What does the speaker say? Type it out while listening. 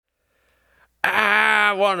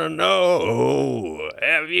want to know,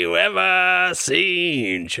 have you ever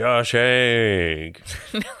seen Shawshank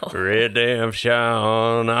Redemption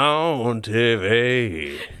on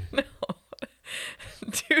TV? No.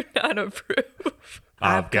 Do not approve.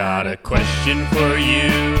 I've got a question for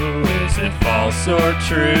you. Is it false or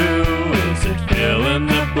true? Is it fill in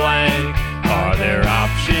the blank? Are there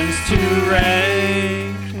options to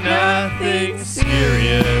rank? Nothing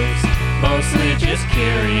serious, mostly just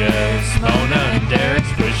curious. Mona and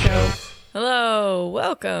Derek's Quiz Show. Hello,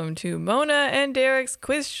 welcome to Mona and Derek's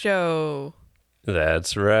Quiz Show.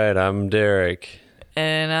 That's right, I'm Derek.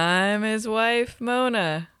 And I'm his wife,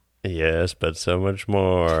 Mona. Yes, but so much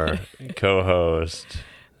more. Co-host.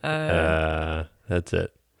 That's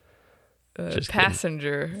it. Just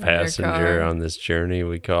passenger. Passenger on this journey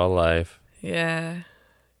we call life. Yeah.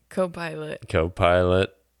 Co-pilot.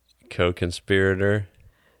 Co-pilot. Co-conspirator.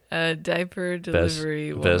 Diaper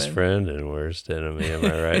delivery woman. Best friend and worst enemy. Am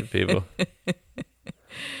I right, people?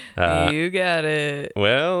 You got it.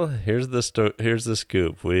 Well, here's the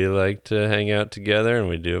scoop. We like to hang out together and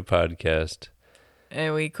we do a podcast.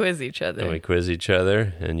 And we quiz each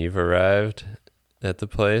other. And you've arrived at the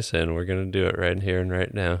place, and we're going to do it right here and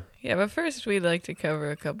right now. Yeah, but first we'd like to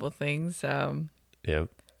cover a couple things. Yep.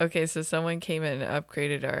 Okay, so someone came in and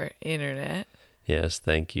upgraded our internet. Yes,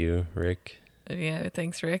 thank you, Rick. Yeah,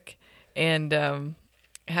 thanks, Rick. And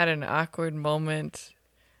had an awkward moment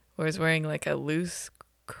where I was wearing like a loose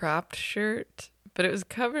cropped shirt, but it was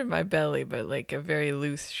covering my belly, but like a very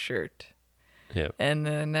loose shirt. Yep. And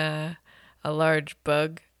then a large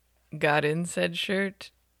bug got in said shirt,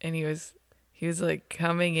 and he was like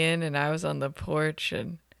coming in, and I was on the porch,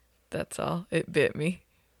 and that's all. It bit me,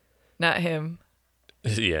 not him.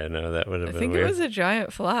 Yeah, no, that would have been weird. I think it was a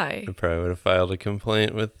giant fly. I probably would have filed a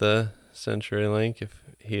complaint with the CenturyLink if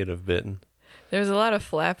he'd have bitten. There was a lot of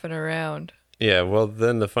flapping around. Yeah, well,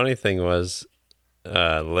 then the funny thing was,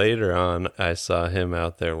 later on, I saw him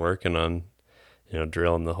out there working on,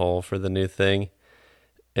 drilling the hole for the new thing.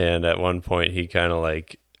 And at one point, he kind of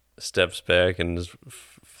like steps back and is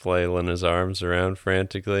flailing his arms around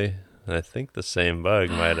frantically. And I think the same bug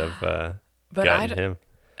might have gotten him.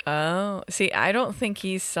 Oh, see, I don't think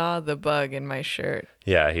he saw the bug in my shirt.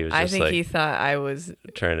 Yeah, he was just I think he thought I was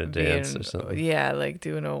trying to dance or something. Yeah, like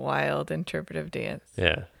doing a wild interpretive dance.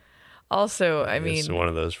 Yeah. Also, I mean, it's one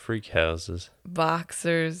of those freak houses.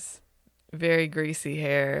 Boxers, very greasy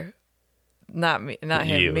hair. Not me, not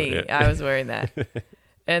him, you, me. Yeah. I was wearing that.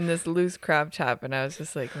 And this loose crop top, and I was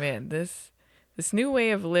just like, man, this new way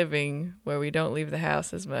of living where we don't leave the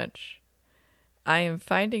house as much, I am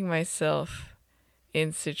finding myself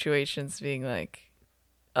in situations being like,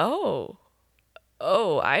 oh,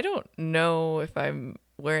 I don't know if I'm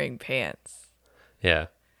wearing pants. Yeah.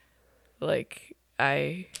 Like,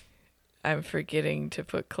 I'm forgetting to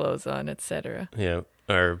put clothes on, etc. Yeah.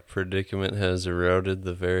 Our predicament has eroded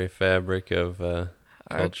the very fabric of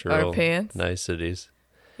cultural our pants? niceties.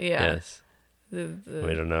 Yeah. Yes.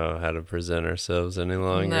 We don't know how to present ourselves any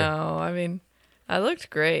longer. No, I mean, I looked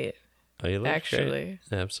great. Oh, you looked actually.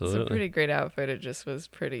 Great. Absolutely. It's a pretty great outfit. It just was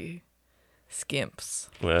pretty skimps.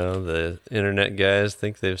 Well, the internet guys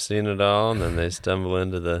think they've seen it all, and then they stumble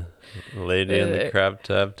into the lady in the crop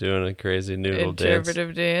top doing a crazy noodle dance.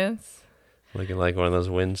 Interpretive dance. Looking like one of those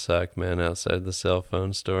windsock men outside the cell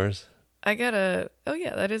phone stores. Oh yeah,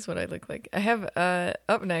 that is what I look like. I have,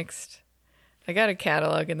 up next, I got a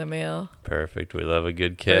catalog in the mail. Perfect. We love a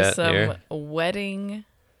good cat here. Wedding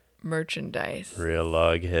merchandise. Real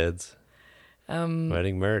log heads.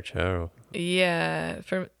 Wedding merch. Oh. Yeah.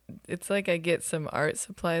 It's like I get some art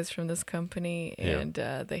supplies from this company, and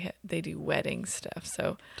they do wedding stuff.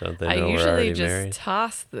 So don't they know I we're usually already just married?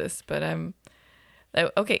 toss this, but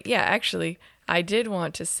okay. Yeah, actually, I did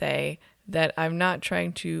want to say that I'm not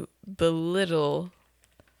trying to belittle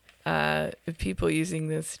people using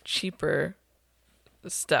this cheaper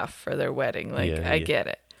stuff for their wedding. Like, I get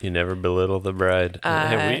it. You never belittle the bride.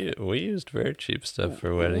 We used very cheap stuff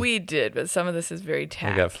for wedding. We did, but some of this is very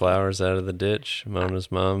tacky. We got flowers out of the ditch.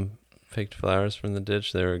 Mona's mom picked flowers from the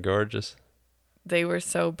ditch. They were gorgeous. They were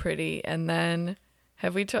so pretty. And then,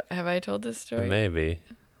 have I told this story? Maybe.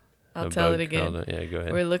 I'll tell it again. Yeah, go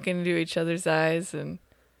ahead. We're looking into each other's eyes, and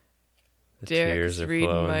Derek's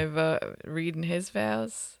reading his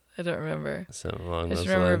vows. I don't remember. Something along I those just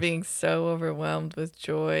remember lines. being so overwhelmed with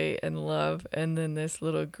joy and love, and then this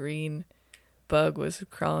little green bug was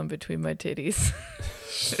crawling between my titties.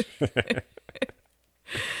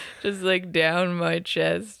 Just like down my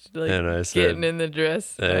chest, like and I said, getting in the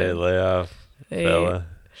dress. Hey, lay off, fella.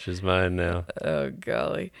 She's mine now. Oh,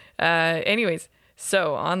 golly. Anyways,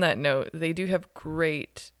 so on that note, they do have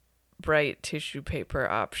great bright tissue paper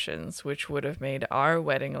options, which would have made our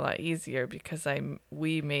wedding a lot easier because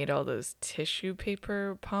we made all those tissue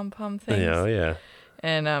paper pom-pom things. Yeah, oh, yeah.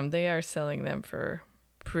 And they are selling them for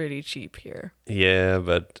pretty cheap here. Yeah,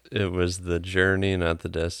 but it was the journey, not the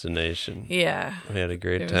destination. Yeah. We had a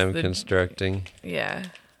great time constructing. Yeah.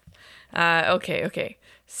 Okay.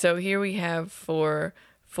 So here we have for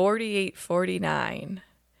 $48.49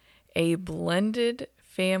 a blended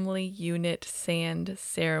family unit sand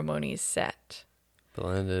ceremony set.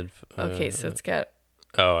 Blended. Okay, so it's got.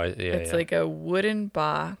 It's like a wooden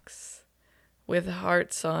box with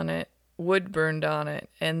hearts on it, wood burned on it,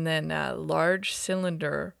 and then a large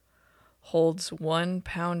cylinder holds 1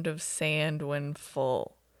 pound of sand when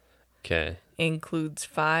full. Okay. Includes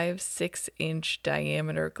 5 6-inch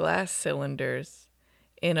diameter glass cylinders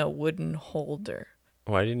in a wooden holder.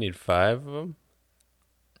 Why do you need 5 of them?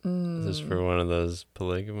 Is this for one of those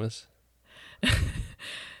polygamous?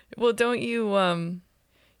 Well, don't you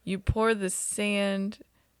you pour the sand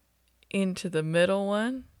into the middle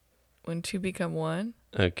one when 2 become 1?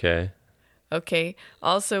 Okay. Okay.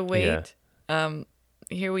 Also, wait. Yeah.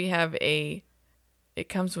 Here we have it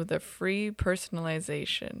comes with a free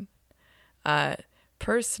personalization.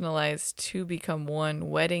 Personalized 2 become 1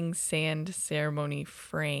 wedding sand ceremony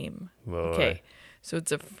frame. Boy. Okay. So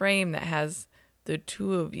it's a frame that has the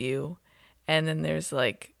 2 of you, and then there's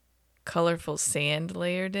like colorful sand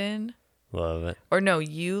layered in. Love it. Or no,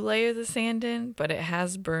 you layer the sand in, but it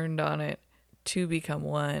has burned on it 2 become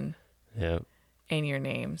 1. Yep. And your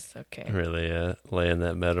names. Okay. Really laying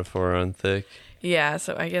that metaphor on thick. Yeah,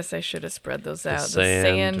 so I guess I should have spread those out. The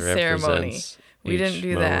sand ceremony. We didn't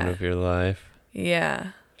do that. Moment of your life.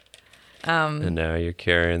 Yeah. And now you're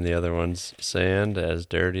carrying the other one's sand, as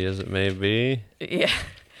dirty as it may be. Yeah.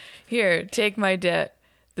 Here, take my debt.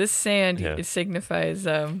 This sand it signifies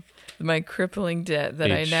my crippling debt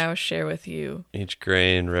that I now share with you. Each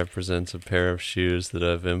grain represents a pair of shoes that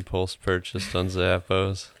I've impulse purchased on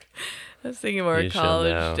Zappos. I was thinking more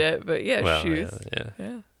college debt, but shoes.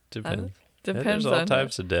 Yeah. Depends. Depends there's all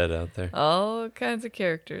types of debt out there. All kinds of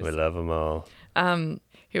characters. We love them all.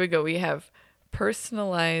 Here we go. We have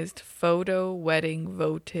personalized photo wedding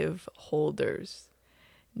votive holders.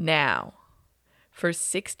 Now, for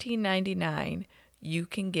 $16.99, you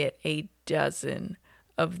can get a dozen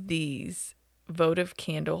of these votive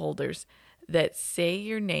candle holders that say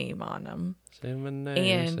your name on them. Say my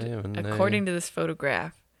name. And according to this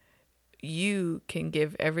photograph, you can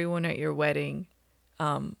give everyone at your wedding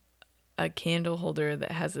a candle holder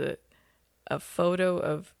that has a photo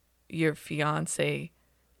of your fiance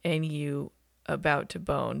and you about to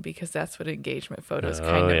bone, because that's what engagement photos of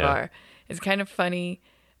are. It's kind of funny.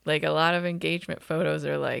 Like, a lot of engagement photos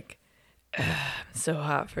are like, I'm so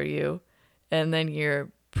hot for you. And then you're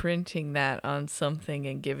printing that on something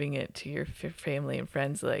and giving it to your family and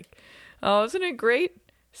friends like, oh, isn't it great?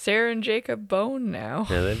 Sarah and Jacob bone now.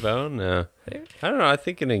 Yeah, they bone now. I don't know. I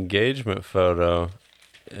think an engagement photo,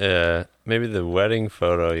 maybe the wedding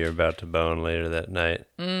photo you're about to bone later that night.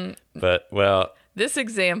 But, well... This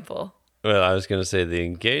example. Well, I was going to say the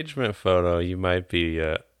engagement photo, you might be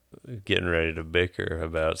getting ready to bicker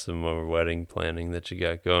about some more wedding planning that you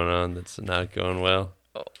got going on that's not going well.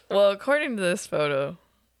 Well, according to this photo...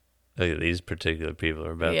 Look at these particular people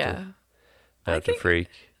are about to freak.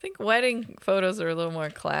 I think wedding photos are a little more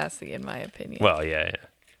classy, in my opinion. Well, yeah.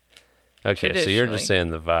 Okay, so you're just saying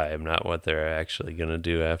the vibe, not what they're actually going to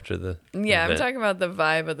do after the event. I'm talking about the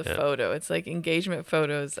vibe of the photo. It's like engagement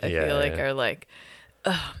photos, I feel like, are like,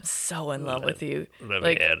 oh, I'm so in love with you. Let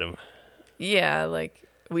me add them. Yeah, like,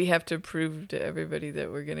 we have to prove to everybody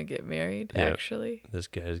that we're going to get married, actually. This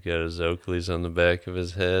guy's got his Oakleys on the back of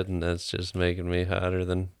his head, and that's just making me hotter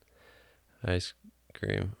than ice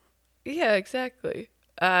cream. Yeah, exactly.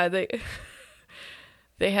 They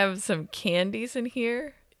have some candies in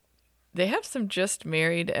here. They have some just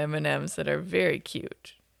married M&Ms that are very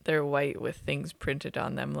cute. They're white with things printed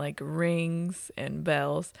on them like rings and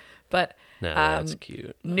bells. But that's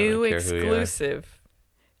cute. New exclusive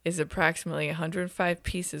is approximately 105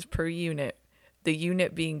 pieces per unit. The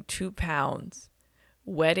unit being 2 pounds.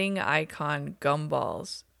 Wedding icon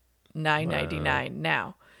gumballs, $9.99. Wow.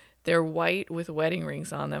 Now, they're white with wedding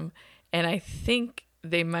rings on them, and I think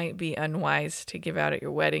they might be unwise to give out at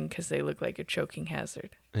your wedding because they look like a choking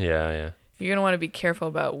hazard. Yeah. You're going to want to be careful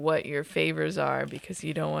about what your favors are, because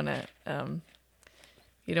you don't want to,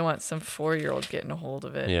 you don't want some 4-year-old getting a hold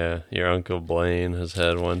of it. Yeah, your Uncle Blaine has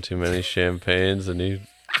had one too many champagnes and he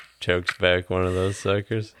chokes back one of those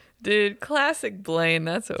suckers. Dude, classic Blaine.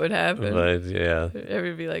 That's what would happen. But yeah,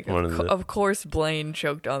 Everybody be like, One of the- of course Blaine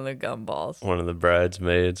choked on the gumballs. one of the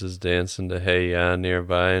bridesmaids is dancing to Hey Ya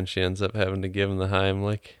nearby, and she ends up having to give him the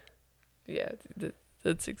Heimlich. Yeah,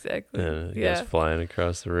 that's exactly. And he Yeah. goes flying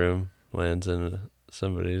across the room, lands in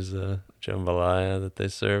somebody's jambalaya that they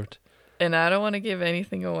served. And I don't want to give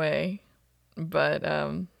anything away, but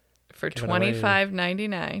for Give it away.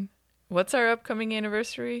 $25.99, what's our upcoming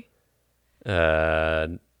anniversary?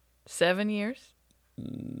 7 years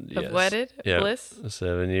Yes. of wedded Yeah. bliss.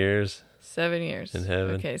 7 years. 7 years In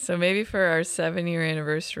heaven. Okay, so maybe for our 7-year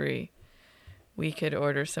anniversary, we could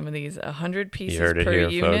order some of these 100 pieces You heard it per here,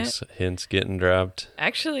 unit. folks. Hints getting dropped.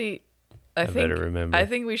 Actually, I better think remember. I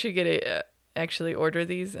think we should get actually order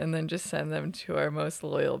these and then just send them to our most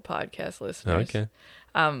loyal podcast listeners. Okay.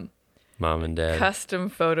 Mom and Dad. Custom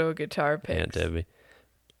photo guitar picks. Aunt Debbie.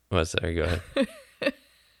 What's there? Go ahead.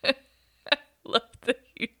 Love that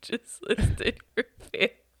you just listed your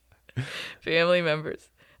family members.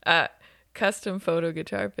 Custom photo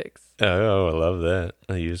guitar picks. Oh, I love that.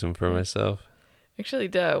 I use them for myself. Actually,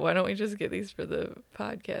 why don't we just get these for the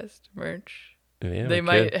podcast merch? Yeah, They we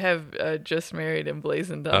might could. have just married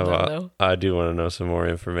emblazoned on them, though. I do want to know some more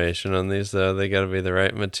information on these, though. They got to be the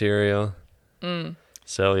right material.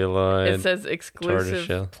 Celluloid. It says exclusive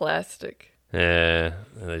tortoiseshell. plastic. Yeah,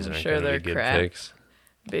 these I'm aren't sure gonna they're be good crap. picks.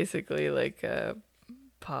 Basically like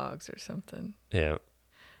Pogs or something. Yeah.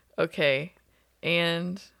 Okay.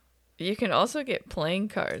 And you can also get playing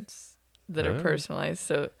cards that are Oh. personalized.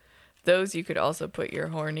 So those you could also put your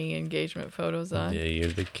horny engagement photos on. Yeah, you're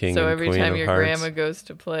the king So and every queen time of your hearts. grandma goes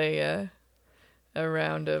to play a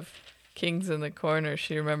round of Kings in the Corner,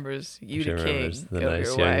 she remembers you She the king remembers the of nice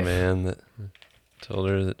your young wife. man that told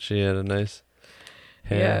her that she had a nice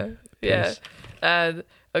hair. Yeah. piece.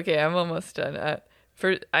 Okay, I'm almost done.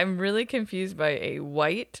 I'm really confused by a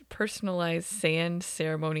white personalized sand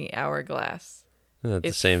ceremony hourglass. That's the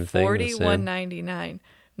It's same thing. the same. $41.99.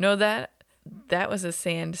 No, that was a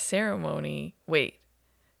sand ceremony. Wait,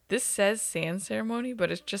 this says sand ceremony,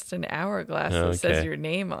 but it's just an hourglass that says Okay. your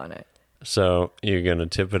name on it. So you're gonna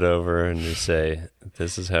tip it over and you say,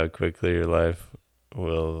 "This is how quickly your life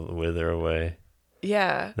will wither away."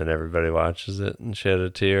 Yeah. Then everybody watches it and shed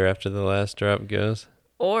a tear after the last drop goes.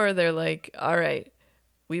 Or they're like, all right,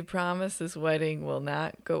 we promise this wedding will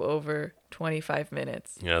not go over 25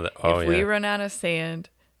 minutes. Yeah. If we run out of sand,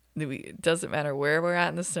 it doesn't matter where we're at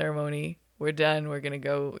in the ceremony. We're done. We're going to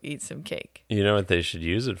go eat some cake. You know what they should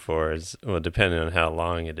use it for is, well, depending on how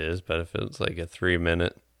long it is, but if it's like a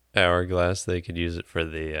 3-minute hourglass, they could use it for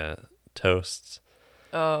the toasts.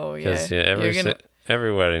 Oh, yeah. Because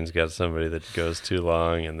every wedding's got somebody that goes too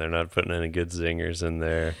long and they're not putting any good zingers in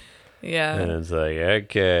there. Yeah. And it's like,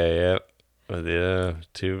 okay, yep. Well, yeah,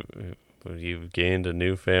 you've gained a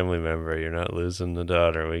new family member. You're not losing the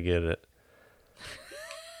daughter. We get it.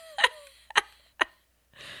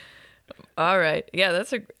 All right. Yeah,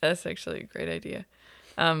 that's actually a great idea.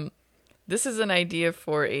 This is an idea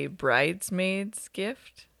for a bridesmaid's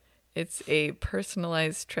gift. It's a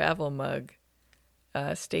personalized travel mug,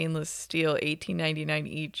 stainless steel, $18.99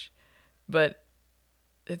 each, but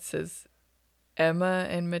it says Emma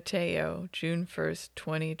and Mateo, June 1st,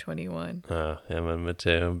 2021. Emma and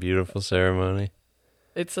Mateo, beautiful ceremony.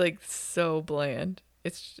 It's like so bland.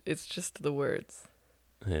 It's just the words.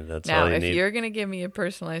 Hey, that's Now, all you if need. you're gonna give me a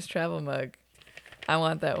personalized travel mug, I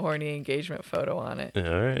want that horny engagement photo on it.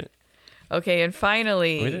 All right. Okay, and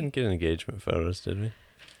finally, We didn't get engagement photos, did we?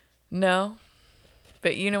 no,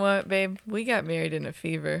 but you know what, babe? We got married in a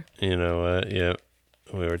fever. You know what? Yep.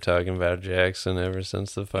 We were talking about Jackson ever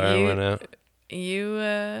since the fire went out.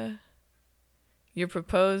 You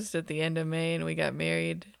proposed at the end of May, and we got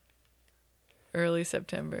married early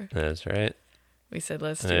September. That's right. We said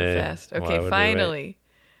let's do Hey, it fast. why would Okay, we wait? finally,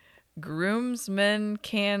 groomsmen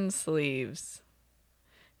can sleeves,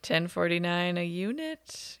 $10.49 a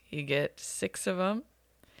unit. You get 6 of them.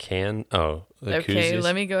 The Okay, koozies?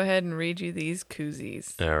 let me go ahead and read you these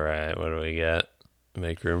koozies. All right, what do we got?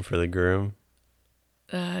 Make room for the groom.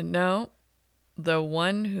 No, the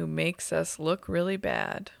one who makes us look really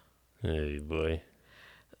bad. Hey, boy.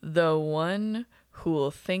 The one who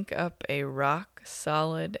will think up a rock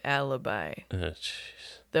solid alibi.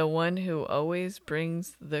 Jeez. The one who always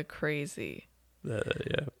brings the crazy. Yeah,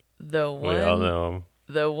 The we all one know him.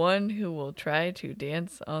 the one who will try to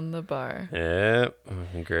dance on the bar. Yep,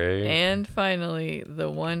 great. And finally, the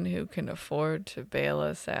one who can afford to bail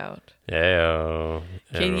us out. Yeah.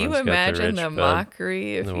 Can you imagine the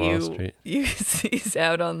mockery if in Wall Street. you sees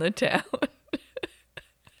out on the town?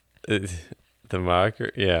 The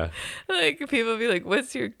mocker, yeah. Like people be like,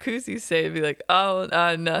 "What's your koozie say?" Be like, "Oh,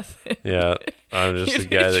 nothing." Yeah, I'm just the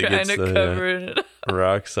guy that trying gets to the cover it up.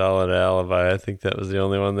 rock solid alibi. I think that was the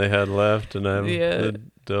only one they had left, and I'm the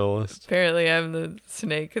dullest. Apparently, I'm the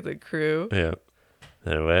snake of the crew. Yeah.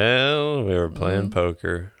 And, well, we were playing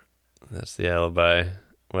poker. That's the alibi.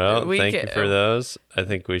 Well, thank you for those. I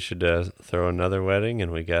think we should throw another wedding,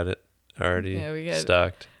 and we got it already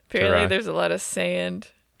stocked. Apparently, there's a lot of sand.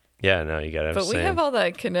 Yeah, no, you gotta have But sand. we have all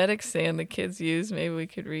that kinetic sand the kids use. Maybe we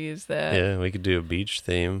could reuse that. Yeah, we could do a beach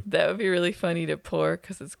theme. That would be really funny to pour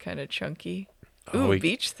because it's kind of chunky. Ooh,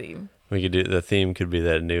 beach theme. We could do the theme. Could be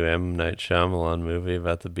that new M. Night Shyamalan movie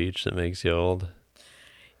about the beach that makes you old.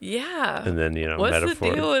 Yeah. And then what's metaphor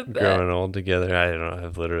the deal with growing that? old together. I don't know.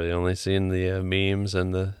 I've literally only seen the memes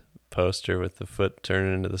and the poster with the foot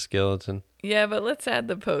turning into the skeleton. Yeah, but let's add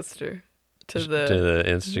the poster to the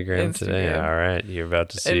Instagram today. All right, you're about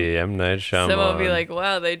to see M. Night Shyamalan. Someone will be like,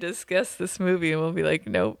 "Wow, they discussed this movie," and we'll be like,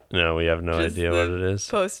 "Nope." No, we have no idea what it is.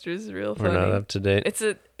 Poster's real funny. We're not up to date.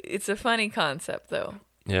 It's a funny concept though.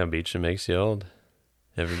 Yeah, beach that makes you old.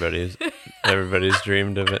 Everybody's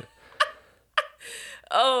dreamed of it.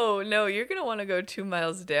 Oh no, you're gonna want to go 2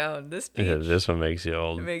 miles down. This beach. Yeah, this one makes you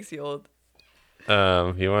old. It makes you old.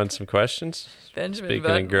 You want some questions? Benjamin Speaking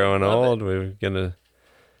Button, of growing old,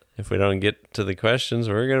 if we don't get to the questions,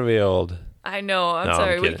 we're gonna be old. I know. I'm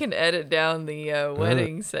sorry. We can edit down the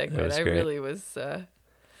wedding segment. I really was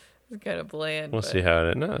kind of bland. We'll see how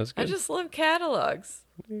it. No, it's good. I just love catalogs.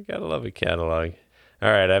 You gotta love a catalog.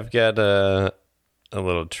 All right, I've got a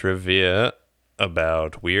little trivia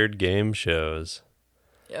about weird game shows.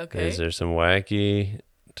 Okay. Is there some wacky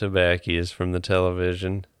tobackies from the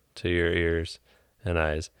television to your ears and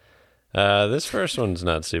eyes? This first one's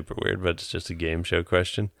not super weird, but it's just a game show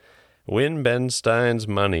question. Win Ben Stein's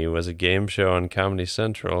Money was a game show on Comedy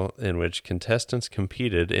Central in which contestants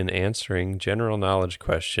competed in answering general knowledge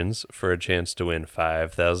questions for a chance to win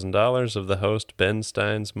 $5,000 of the host Ben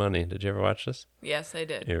Stein's money. Did you ever watch this? Yes, I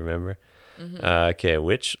did. You remember? Mm-hmm. Okay,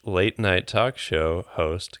 which late night talk show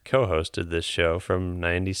host co-hosted this show from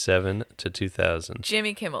 97 to 2000?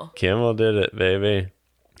 Jimmy Kimmel. Kimmel did it, baby.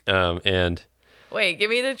 And wait, give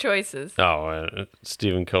me the choices.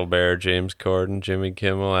 Stephen Colbert, James Corden, Jimmy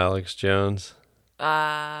Kimmel, Alex Jones.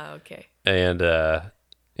 Okay. And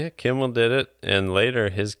Kimmel did it, and later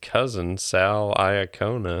his cousin Sal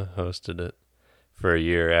Iacona hosted it for a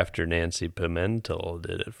year after Nancy Pimentel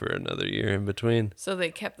did it for another year in between. So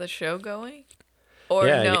they kept the show going? Or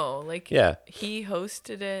he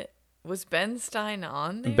hosted it. Was Ben Stein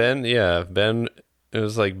on there? Ben, it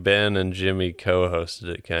was like Ben and Jimmy co-hosted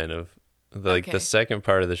it kind of. The second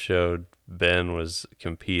part of the show, Ben was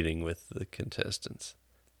competing with the contestants.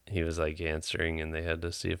 He was like answering, and they had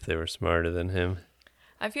to see if they were smarter than him.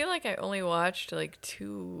 I feel like I only watched like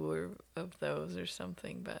 2 of those or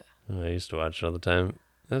something, but I used to watch it all the time.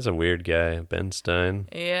 That's a weird guy, Ben Stein.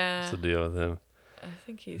 Yeah. What's the deal with him? I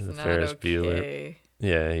think he's not Ferris okay. Bueller.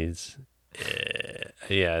 Yeah, he's...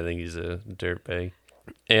 Yeah, I think he's a dirtbag.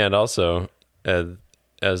 And also,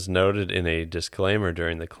 as noted in a disclaimer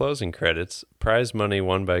during the closing credits, prize money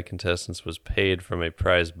won by contestants was paid from a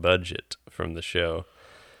prize budget from the show.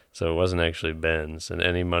 So it wasn't actually Ben's, and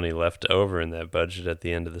any money left over in that budget at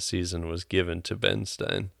the end of the season was given to Ben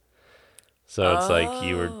Stein. So it's like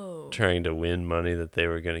you were trying to win money that they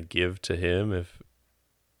were going to give to him if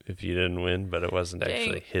you didn't win, but it wasn't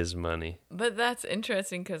actually his money. But that's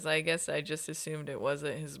interesting because I guess I just assumed it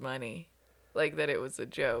wasn't his money, like that it was a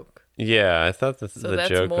joke. Yeah, I thought the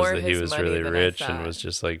joke was that he was really rich and was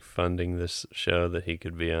just like funding this show that he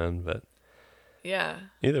could be on, but yeah.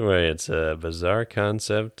 Either way, it's a bizarre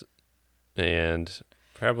concept, and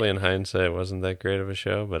probably in hindsight, it wasn't that great of a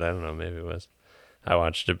show, but I don't know, maybe it was. I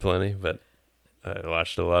watched it plenty, but I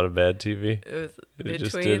watched a lot of bad TV. It was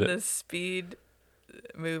between the Speed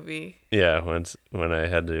movie. Yeah, when I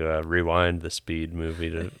had to rewind the Speed movie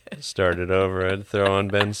to start it over, I'd throw on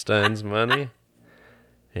Ben Stein's Money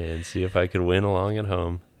and see if I could win along at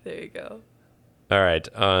home. There you go. All right,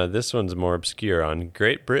 this one's more obscure. On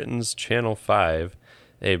Great Britain's Channel 5,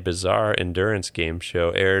 a bizarre endurance game show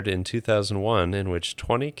aired in 2001 in which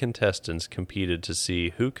 20 contestants competed to see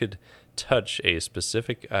who could touch a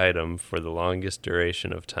specific item for the longest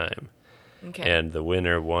duration of time. Okay. And the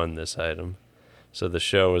winner won this item. So the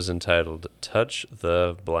show was entitled Touch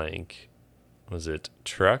the Blank. Was it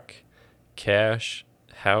truck, cash,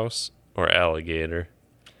 house, or alligator?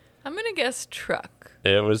 I'm going to guess truck.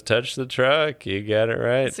 It was Touch the Truck. You got it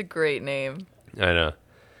right. It's a great name. I know.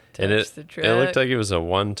 Touch the Truck. It looked like it was a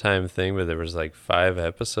one-time thing, but there was like 5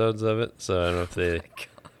 episodes of it. So I don't know if they... Oh my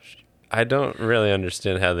gosh. I don't really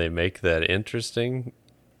understand how they make that interesting.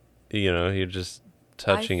 You're just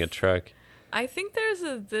touching a truck. I think there's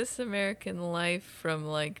a This American Life from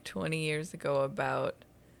like 20 years ago about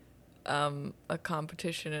a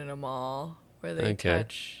competition in a mall where they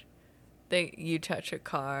you touch a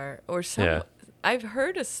car or some. Yeah. I've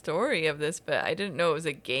heard a story of this, but I didn't know it was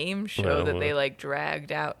a game show that they like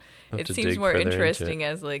dragged out. It seems more interesting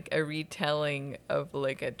as like a retelling of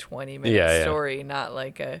like a 20-minute story, not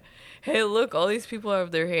like a, hey, look, all these people have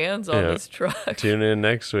their hands on this truck. Tune in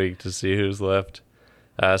next week to see who's left.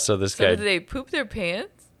 So guy. Did they poop their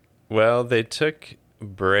pants? Well, they took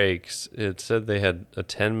breaks. It said they had a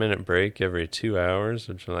 10-minute break every 2 hours,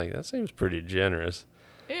 which I'm like, that seems pretty generous.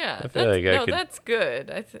 Yeah, that's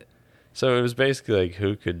good. So it was basically like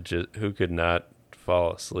who could not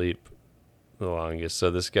fall asleep the longest.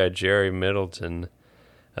 So this guy Jerry Middleton,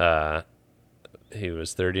 he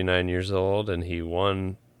was 39 years old, and he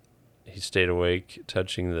stayed awake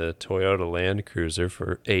touching the Toyota Land Cruiser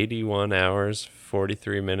for 81 hours,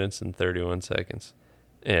 43 minutes, and 31 seconds.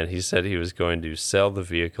 And he said he was going to sell the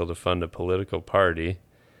vehicle to fund a political party.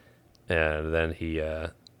 And then he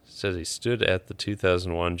says he stood at the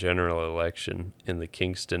 2001 general election in the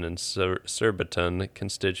Kingston and Surbiton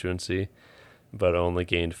constituency, but only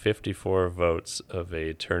gained 54 votes of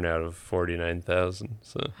a turnout of 49,000.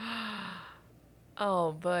 So,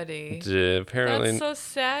 oh, buddy. Apparently, that's so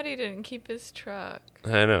sad he didn't keep his truck.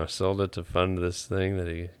 I know, sold it to fund this thing that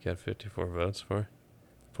he got 54 votes for.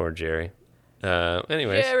 Poor Jerry.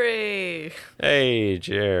 Anyways. Jerry! Hey,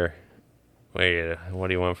 Jer. Wait, what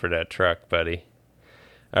do you want for that truck, buddy?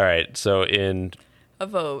 All right, so a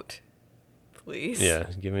vote, please. Yeah,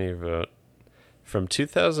 give me your vote. From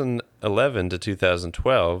 2011 to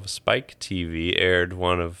 2012, Spike TV aired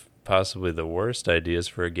one of possibly the worst ideas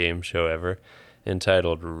for a game show ever,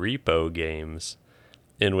 entitled Repo Games,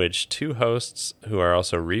 in which two hosts, who are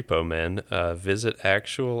also repo men, visit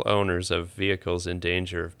actual owners of vehicles in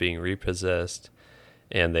danger of being repossessed,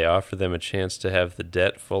 and they offer them a chance to have the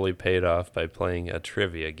debt fully paid off by playing a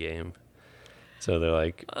trivia game. So they're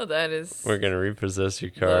like, "Oh, that is we're going to repossess your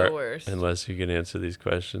car unless you can answer these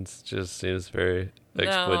questions." Just seems very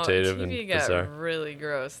exploitative and bizarre. Got really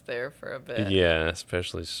gross there for a bit. Yeah,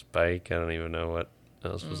 especially Spike. I don't even know what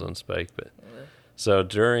else was on Spike, but so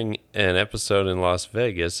during an episode in Las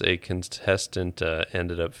Vegas, a contestant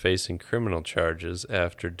ended up facing criminal charges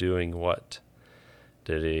after doing what?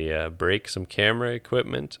 Did he break some camera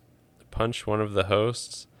equipment, punch one of the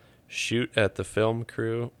hosts, shoot at the film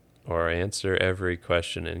crew, or answer every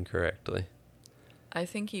question incorrectly? I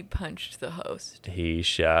think he punched the host. He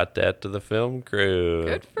shot at the film crew.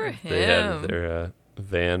 Good for him. They had their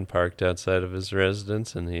van parked outside of his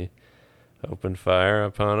residence, and he opened fire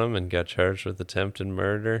upon him and got charged with attempted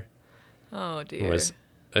murder. Oh, dear.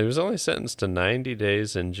 He was only sentenced to 90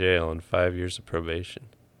 days in jail and 5 years of probation.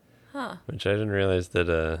 Huh. Which I didn't realize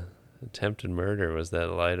that attempted murder was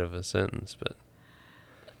that light of a sentence, but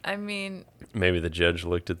I mean, maybe the judge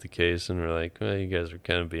looked at the case and were like, well, you guys are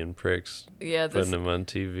kind of being pricks. Yeah, putting him on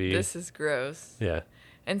TV. This is gross. Yeah.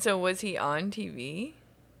 And so was he on TV?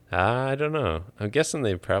 I don't know. I'm guessing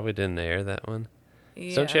they probably didn't air that one.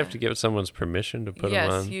 Yeah. So don't you have to get someone's permission to put him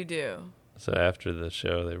on? Yes, you do. So after the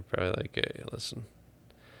show, they were probably like, hey, listen,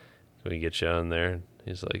 can we get you on there? And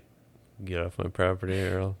he's like, get off my property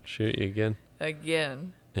or I'll shoot you again.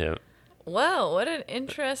 Again. Yeah. Well, what an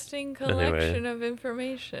interesting collection of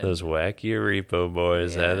information. Those wacky repo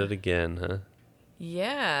boys at it again, huh?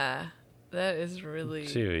 Yeah. That is really...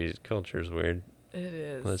 TV culture is weird. It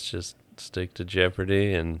is. Let's just stick to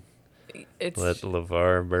Jeopardy and let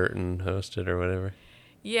LeVar Burton host it or whatever.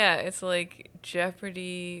 Yeah, it's like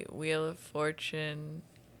Jeopardy, Wheel of Fortune,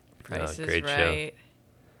 Price is Right.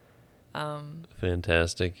 Show.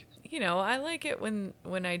 Fantastic. You know, I like it when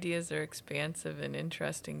ideas are expansive and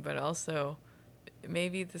interesting, but also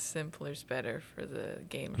maybe the simpler's better for the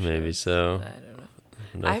game shows. Maybe so. I don't know.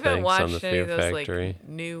 No, I haven't watched any of those Factory. like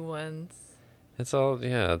new ones. It's all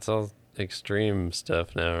extreme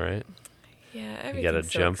stuff now, right? Yeah, everything's you got to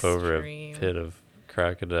jump over a pit of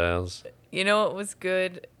crocodiles. You know what was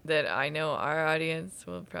good that I know our audience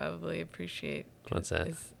will probably appreciate? What's that?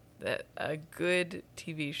 Is that a good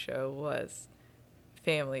TV show was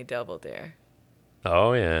Family Double Dare.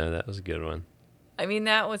 Oh, yeah, that was a good one. I mean,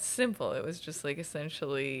 that was simple. It was just like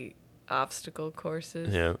essentially obstacle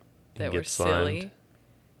courses that were silly.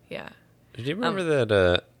 Yeah. Did you remember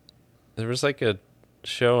that there was like a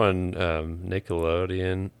show on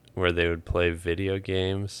Nickelodeon where they would play video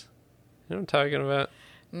games? You know what I'm talking about?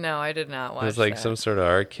 No, I did not watch that. It was like some sort of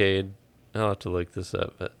arcade. I'll have to look this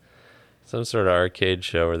up, but some sort of arcade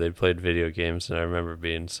show where they played video games, and I remember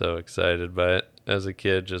being so excited by it as a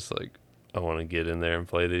kid, just like, I want to get in there and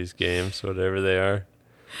play these games, whatever they are.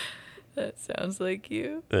 That sounds like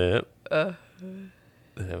you. Yep. That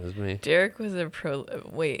was me. Derek was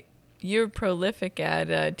you're prolific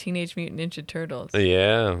at Teenage Mutant Ninja Turtles.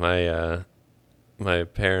 Yeah, my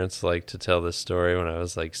parents like to tell this story. When I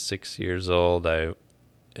was like 6 years old, I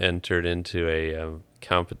entered into a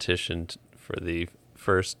competition for the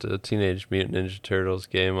first Teenage Mutant Ninja Turtles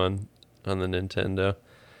game on the Nintendo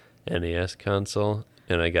NES console,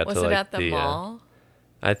 and I got Was to like it at the mall?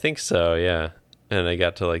 I think so, yeah. And I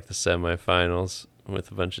got to like the semifinals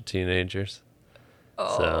with a bunch of teenagers.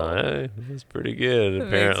 Oh, So it was pretty good, that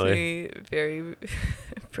apparently. makes me very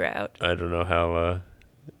proud. I don't know how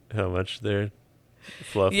much they're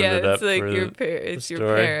fluffing Yeah, it up it's like for it's the your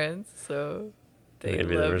story. parents, so they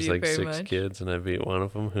Maybe love there was you like very 6 much. kids and I beat one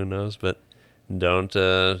of them. Who knows? But don't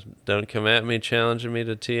come at me challenging me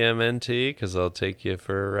to TMNT, because I'll take you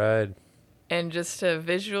for a ride. And just a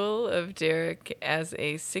visual of Derek as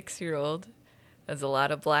a 6-year-old. Has a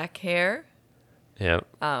lot of black hair. Yep.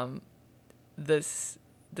 The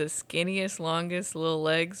skinniest, longest little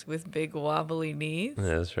legs with big wobbly knees.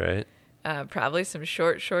 That's right. Probably some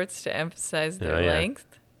short shorts to emphasize their Oh, yeah.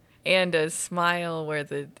 length. And a smile where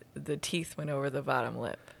the teeth went over the bottom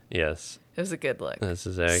lip. Yes. It was a good look. This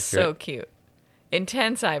is accurate. So cute.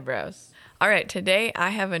 Intense eyebrows. All right, today I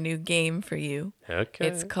have a new game for you. Okay.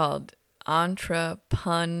 It's called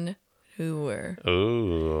Entrepreneur.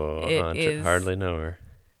 Ooh, It is- hardly know her.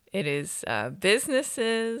 It is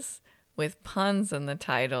businesses with puns in the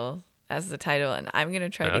title, and I'm going to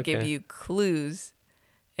try to give Okay. you clues,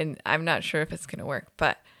 and I'm not sure if it's going to work,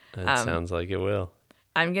 but That sounds like it will.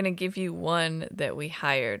 I'm going to give you one that we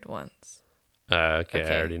hired once. Okay,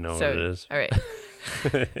 I already know what it is. All right.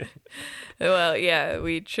 Well, yeah,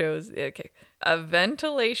 we chose, okay. A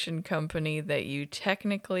ventilation company that you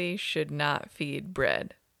technically should not feed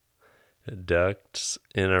bread. Ducks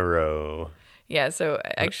in a row. Yeah, so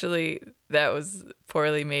actually that was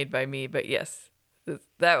poorly made by me, but yes,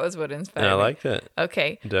 that was what inspired I me. like that.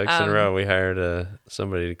 Okay. Ducks in a row. We hired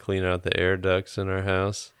somebody to clean out the air ducts in our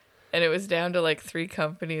house. And it was down to like 3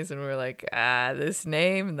 companies, and we were like, this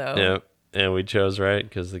name, though. Yep. And we chose right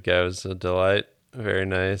because the guy was a delight. Very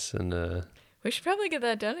nice. And We should probably get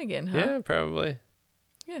that done again, huh? yeah, probably.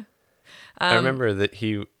 Yeah. I remember that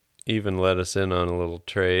he even let us in on a little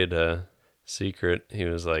trade secret. He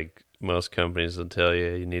was like, most companies will tell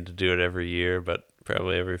you need to do it every year, but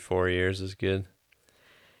probably every 4 years is good.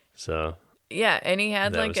 So Yeah, and he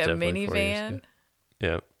had that like was a definitely 4 years minivan. ago.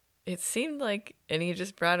 Yeah. It seemed like, and he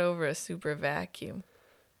just brought over a super vacuum.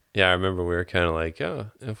 Yeah, I remember we were kind of like,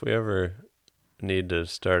 oh, if we ever need to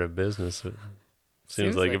start a business, it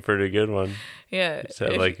seems like a pretty good one. Yeah. Just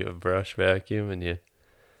have like a brush vacuum and you...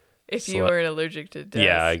 If you weren't allergic to dust.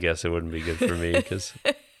 Yeah, I guess it wouldn't be good for me because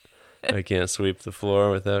I can't sweep the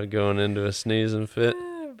floor without going into a sneezing fit.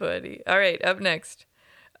 Buddy. All right, up next.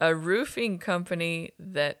 A roofing company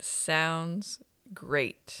that sounds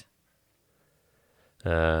great.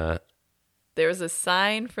 There was a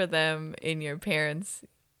sign for them in your parents'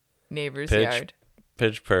 neighbor's yard.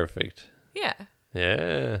 Pitch Perfect. Yeah.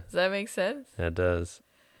 Yeah, Does that make sense? that does.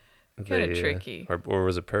 Kind of tricky. Or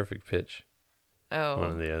was it Perfect Pitch? One or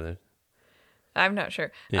Oh, the other. I'm not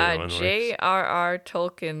sure. Either one works. J.R.R.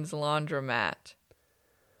 Tolkien's Laundromat.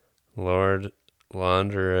 Lord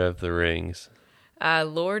Launderer of the Rings.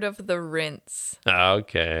 Lord of the Rinse.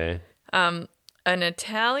 Okay. An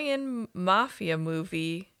Italian mafia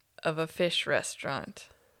movie of a fish restaurant.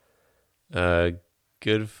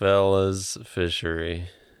 Goodfellas Fishery.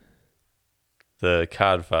 The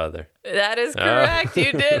Codfather. That is correct.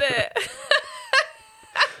 You did it.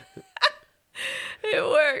 It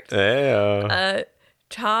worked. Hey,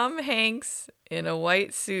 Tom Hanks in a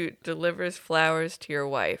white suit delivers flowers to your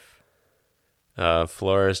wife.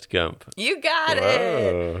 Florist Gump. You got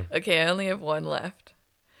Whoa. it. Okay, I only have one left.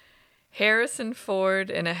 Harrison Ford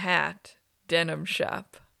in a hat. Denim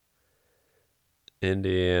shop.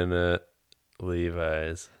 Indiana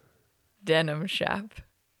Levi's. Denim shop.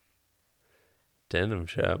 Denim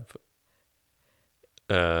shop.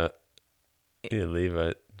 Yeah,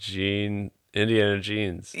 Levi. Indiana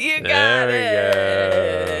jeans. You got There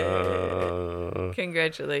we go.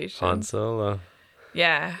 Congratulations. Han Solo.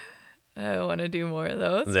 Yeah. I want to do more of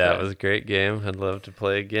those. That but was a great game. I'd love to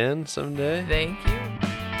play again someday. Thank you.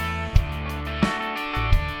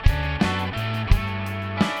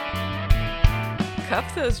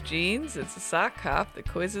 Cuff those jeans. It's a sock hop. The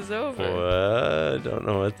quiz is over. What? Don't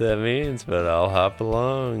know what that means, but I'll hop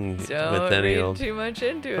along Don't with any read old. too much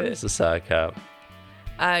into What it. is a sock hop?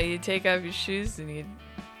 You take off your shoes and you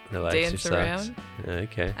Relax dance your socks. around.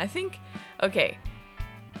 Okay. I think, okay,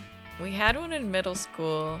 we had one in middle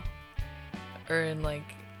school, or in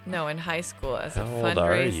high school as How a old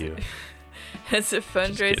are fundraiser. you? As a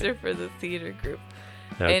kidding. fundraiser for the theater group.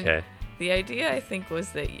 Okay. And the idea, I think, was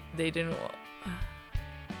that they didn't.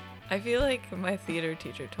 I feel like my theater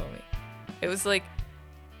teacher told me it was like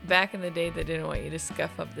back in the day they didn't want you to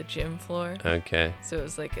scuff up the gym floor, Okay. so it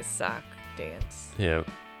was like a sock dance. Yep.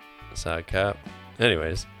 Sock hop.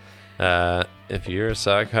 Anyways, if you're a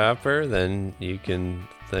sock hopper, then you can.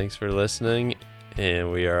 Thanks for listening.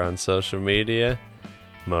 And we are on social media.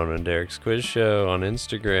 Mona and Derek's Quiz Show on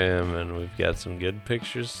Instagram. And we've got some good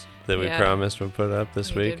pictures that we promised we'll put up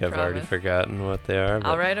this We week. did I've already promise. forgotten what they are.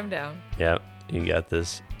 I'll write them down. Yep. You got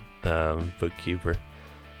this, bookkeeper.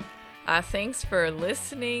 Thanks for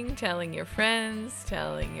listening, telling your friends,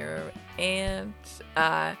 telling your aunt,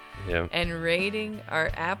 Yep. and rating.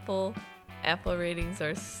 Our Apple ratings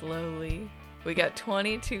are slowly. We got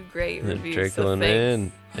 22 great They're reviews. trickling so in.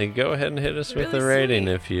 thanks. And go ahead and hit us with Really a rating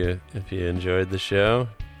sweet. if you enjoyed the show.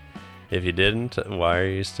 If you didn't, why are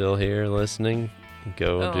you still here listening?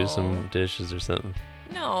 Go do some dishes or something.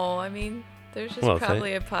 No, I mean, there's just Well,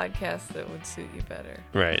 probably a podcast that would suit you better.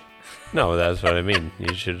 Right. No, that's what I mean.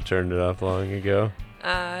 You should have turned it off long ago.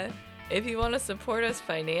 If you want to support us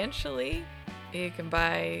financially, you can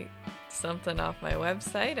buy something off my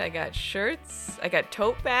website. I got shirts. I got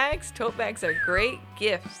tote bags. Tote bags are great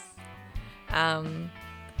gifts.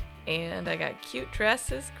 And I got cute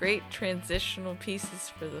dresses, great transitional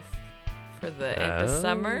pieces for the end of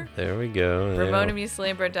summer. There we go.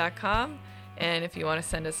 RamonaMuselambert.com. And if you want to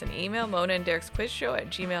send us an email, Mona and Derek's Quiz Show at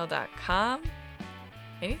gmail.com.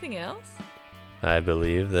 Anything else? I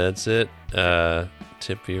believe that's it.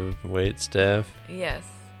 Tip your wait staff. Yes.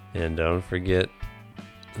 And don't forget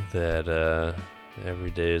that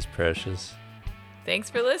every day is precious. Thanks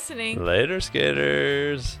for listening. Later,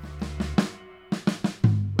 skaters.